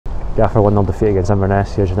Gaffer 1-0 defeat against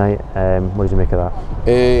Inverness here tonight. What did you make of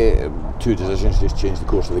that? Two decisions just changed the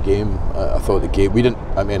course of the game. I thought the game,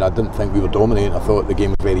 I didn't think we were dominating. I thought the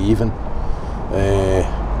game was very even.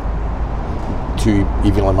 Two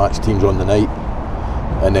evenly matched teams on the night,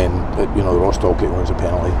 and then the Rostock wins a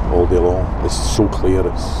penalty all day long. It's so clear.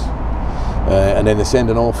 And then the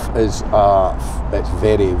sending off is it's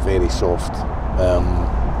very, very soft.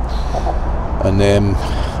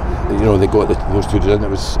 They got those two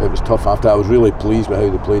decisions. It was tough after. I was really pleased with how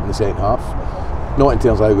they played in the second half. Not in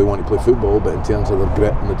terms of how we want to play football, but in terms of their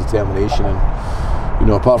grit and the determination. And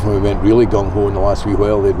apart from we went really gung-ho in the last wee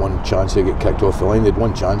while, they'd one chance to get kicked off the line. They'd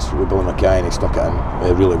one chance with Billy Mackay and he stuck it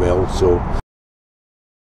in really well. So